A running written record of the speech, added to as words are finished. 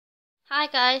Hi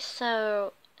guys,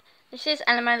 so this is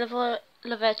Anime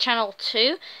Lover Channel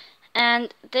 2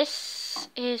 and this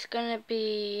is gonna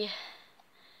be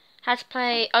how to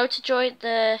play Otajoy,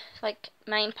 the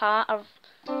main part of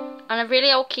on a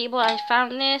really old keyboard. I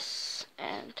found this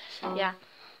and yeah,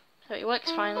 so it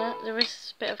works fine. There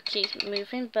is a bit of keys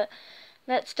moving, but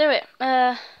let's do it.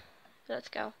 Let's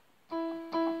go.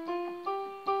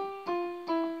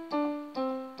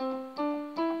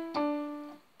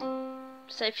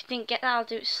 So if you didn't get that, I'll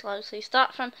do it slow. So you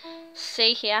start from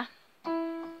C here,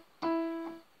 and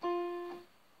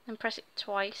press it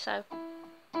twice, so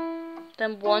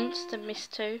then once to miss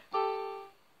two.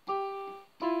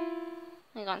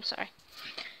 Hang on, sorry.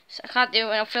 So I can't do it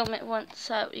when I film it once,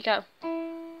 so you go.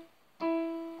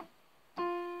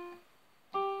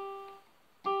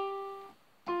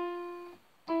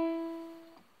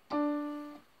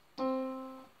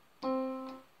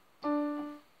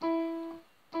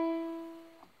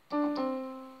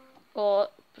 Or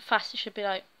fast, it should be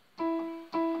like.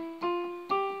 And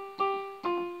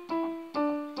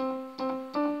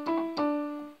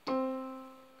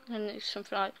it's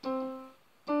something like.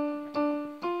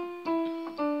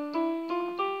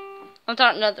 I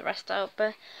don't know the rest though,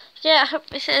 but yeah, I hope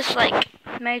this is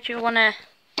made you wanna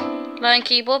learn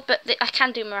keyboard, but I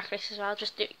can do Miraculous as well.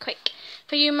 Just do it quick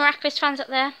for you Miraculous fans up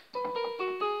there.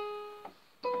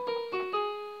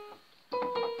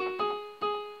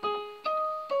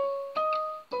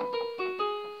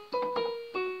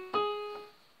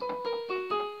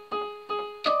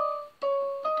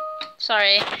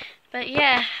 Sorry, but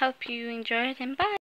yeah, hope you enjoyed and bye.